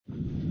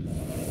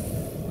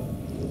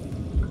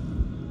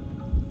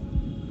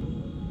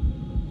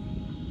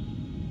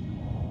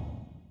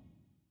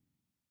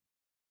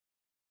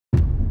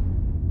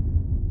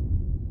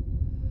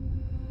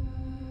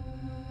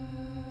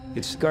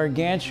It's a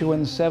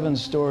gargantuan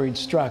 7-storied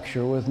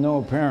structure with no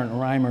apparent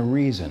rhyme or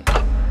reason.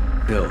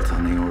 Built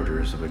on the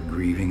orders of a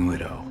grieving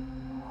widow.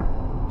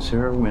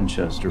 Sarah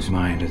Winchester's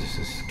mind is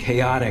as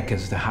chaotic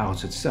as the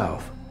house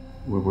itself.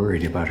 We're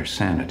worried about her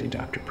sanity,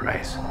 Dr.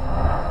 Price.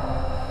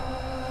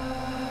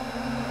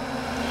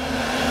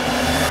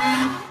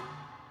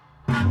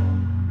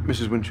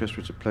 Mrs.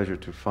 Winchester, it's a pleasure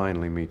to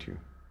finally meet you.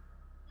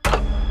 Do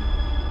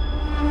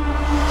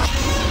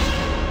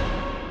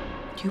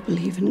you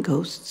believe in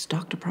ghosts,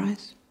 Dr.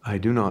 Price? I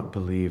do not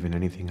believe in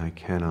anything I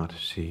cannot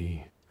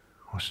see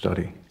or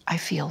study. I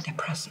feel their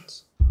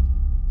presence.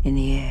 In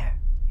the air,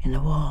 in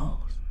the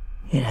walls.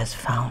 It has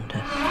found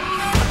us.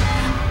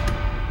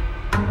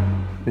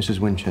 Mrs.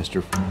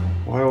 Winchester,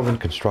 why all the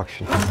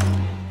construction?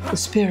 The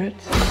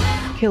spirits,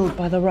 killed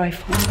by the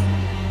rifle.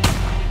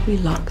 We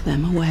lock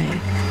them away.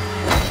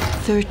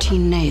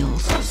 13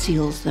 nails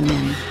seals them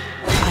in.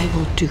 I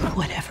will do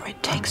whatever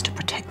it takes to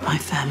protect my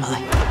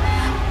family.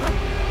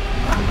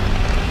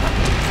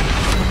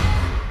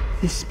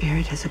 This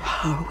spirit has a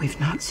power we've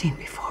not seen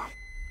before.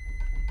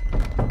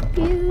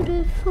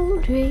 Beautiful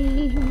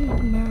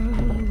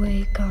dreamer,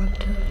 wake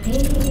unto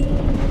me.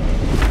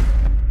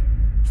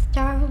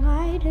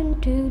 Starlight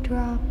and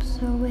dewdrops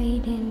are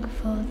waiting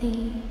for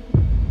thee.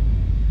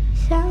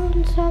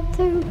 Sounds of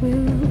the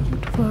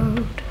rude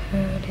world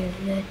heard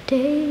in the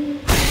day.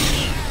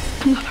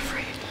 I'm not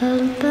afraid.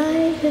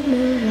 Lullabies in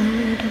the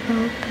light have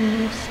all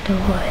passed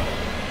away.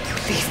 You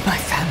leave my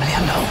family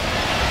alone.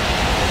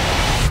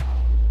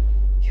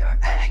 Your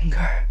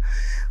anger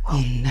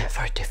will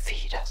never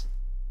defeat us.